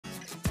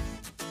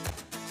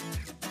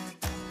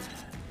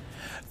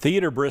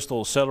Theatre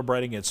Bristol is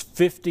celebrating its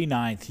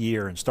 59th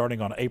year, and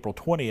starting on April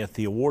 20th,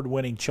 the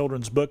award-winning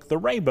children's book, The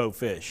Rainbow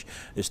Fish,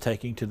 is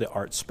taking to the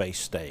Artspace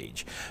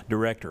Stage.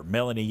 Director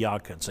Melanie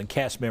Yodkins and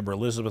cast member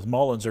Elizabeth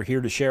Mullins are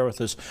here to share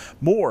with us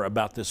more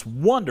about this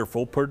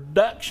wonderful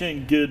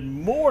production. Good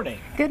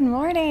morning. Good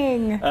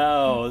morning.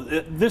 Oh,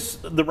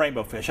 The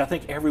Rainbow Fish, I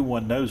think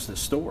everyone knows this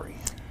story.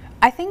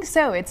 I think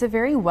so. It's a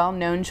very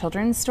well-known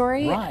children's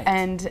story, right.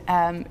 And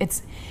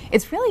it's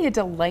really a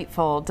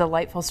delightful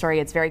story.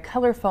 It's very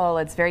colorful.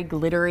 It's very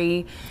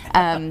glittery,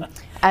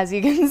 as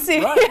you can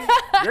see. Right.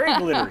 Very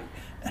glittery.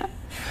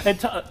 And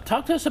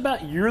talk to us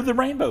about You're the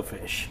Rainbow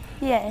Fish.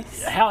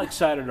 Yes. How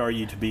excited are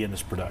you to be in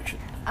this production?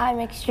 I'm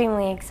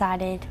extremely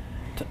excited.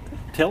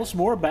 Tell us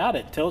more about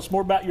it. Tell us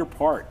more about your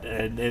part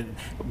and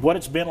what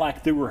it's been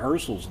like through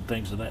rehearsals and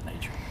things of that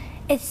nature.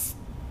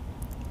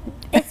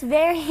 It's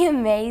very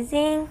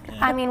amazing.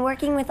 Yeah. I mean,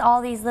 working with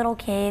all these little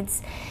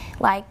kids,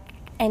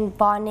 and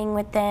bonding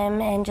with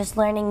them and just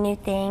learning new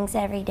things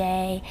every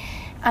day.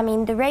 I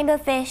mean, the Rainbow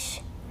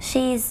Fish,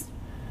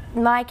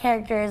 my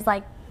character is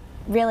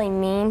really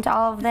mean to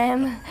all of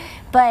them,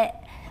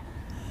 but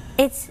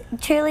it's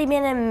truly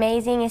been an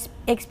amazing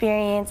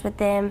experience with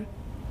them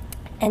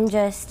and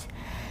just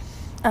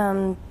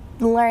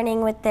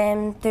learning with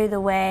them through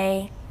the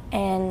way,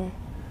 and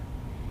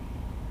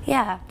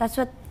yeah, that's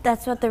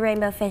what the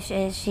Rainbow Fish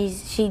is.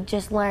 She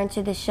just learned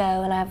through the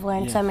show, and I've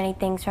learned so many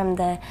things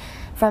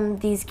from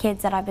these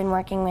kids that I've been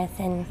working with.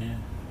 And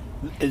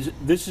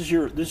this is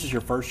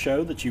your first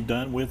show that you've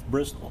done with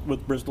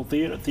Bristol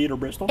Theatre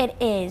Bristol? It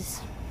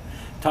is.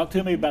 Talk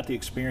to me about the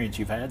experience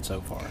you've had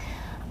so far.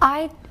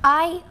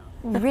 I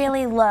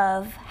really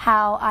love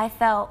how I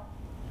felt,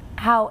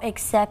 how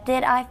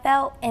accepted I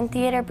felt in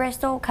Theatre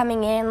Bristol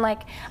coming in.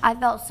 I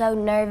felt so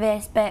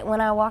nervous, but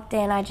when I walked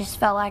in, I just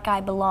felt like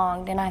I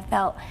belonged, and I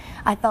felt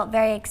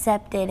very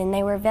accepted, and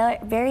they were very,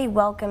 very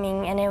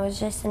welcoming, and it was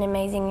just an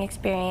amazing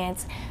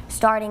experience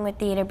starting with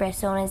Theatre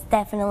Bristol, and it's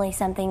definitely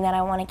something that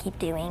I want to keep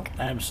doing.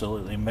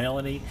 Absolutely.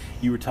 Melanie,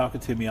 you were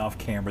talking to me off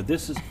camera.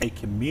 This is a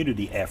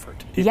community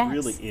effort. It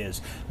really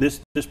is.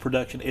 This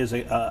production is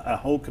a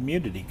whole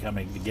community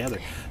coming together.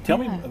 Tell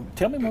me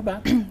more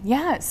about that.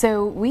 Yeah,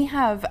 so we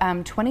have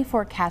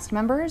 24 cast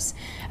members,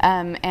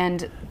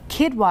 and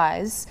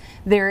kid-wise,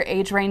 their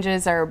age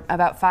ranges are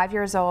about 5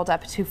 years old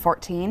up to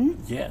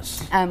 14.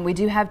 Yes. We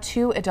do have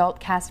 2 adult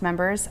cast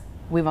members.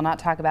 We will not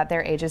talk about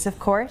their ages, of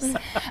course,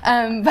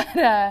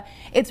 but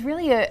it's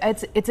really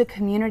it's a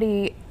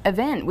community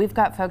event. We've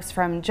got folks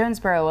from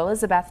Jonesboro,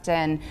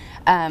 Elizabethton,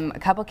 a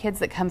couple kids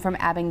that come from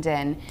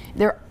Abingdon.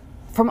 They're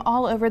from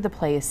all over the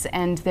place,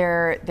 and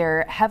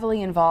they're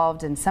heavily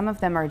involved, and some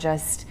of them are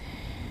just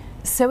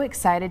so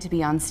excited to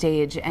be on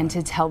stage and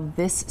to tell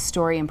this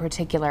story in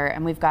particular.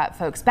 And we've got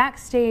folks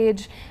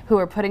backstage who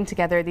are putting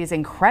together these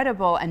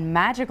incredible and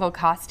magical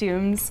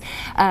costumes.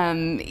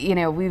 You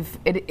know,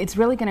 it's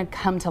really going to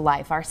come to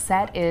life. Our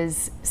set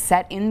is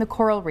set in the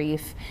coral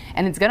reef,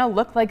 and it's going to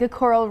look like a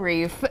coral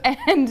reef,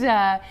 and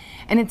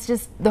it's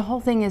just, the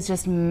whole thing is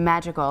just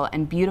magical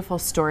and beautiful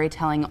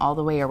storytelling all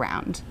the way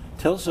around.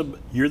 Tell us,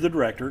 you're the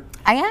director.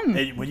 I am.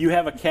 And when you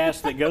have a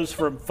cast that goes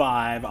from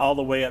 5 all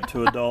the way up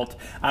to adult,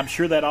 I'm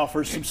sure that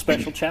offers some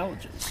special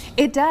challenges.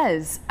 It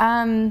does.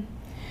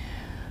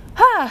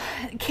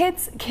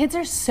 Kids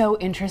are so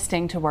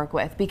interesting to work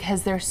with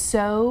because they're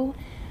so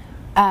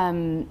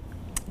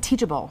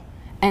teachable.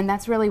 And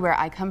that's really where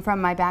I come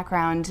from. My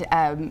background,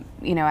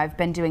 you know, I've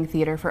been doing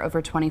theater for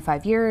over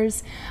 25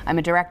 years. I'm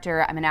a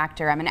director, I'm an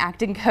actor, I'm an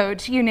acting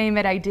coach, you name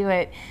it, I do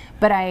it.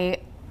 But I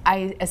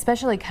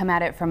especially come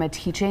at it from a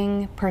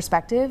teaching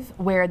perspective,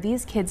 where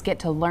these kids get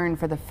to learn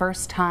for the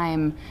first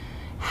time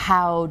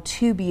how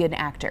to be an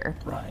actor.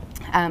 Right.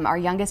 Our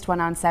youngest one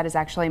on set is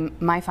actually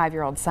my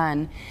 5-year-old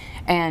son,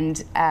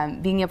 and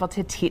being able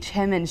to teach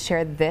him and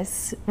share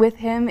this with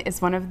him is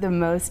one of the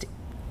most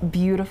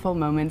beautiful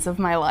moments of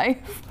my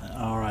life.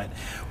 All right.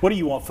 What do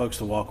you want folks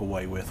to walk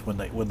away with when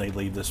they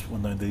leave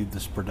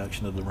this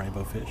production of The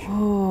Rainbow Fish?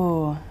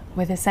 Ooh,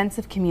 with a sense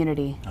of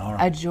community,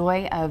 a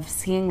joy of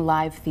seeing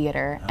live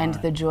theater, and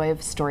the joy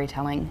of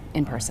storytelling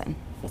in person.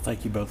 Well,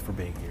 thank you both for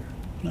being here.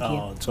 Thank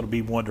you. It's going to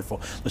be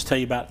wonderful. Let's tell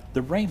you about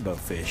The Rainbow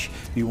Fish.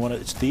 If you want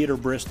it, it's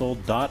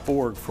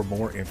theatrebristol.org for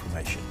more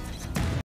information.